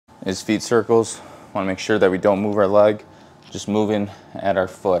is feet circles. Want to make sure that we don't move our leg, just moving at our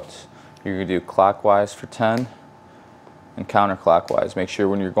foot. You're going to do clockwise for 10 and counterclockwise. Make sure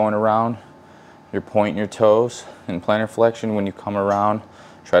when you're going around, you're pointing your toes. In plantar flexion, when you come around,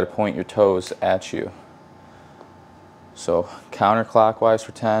 try to point your toes at you. So counterclockwise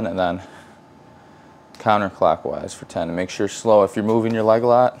for 10 and then counterclockwise for 10. And make sure slow. If you're moving your leg a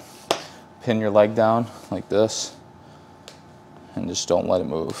lot, pin your leg down like this and just don't let it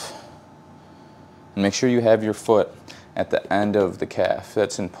move. And make sure you have your foot at the end of the calf.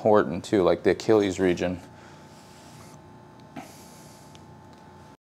 That's important too, like the Achilles region.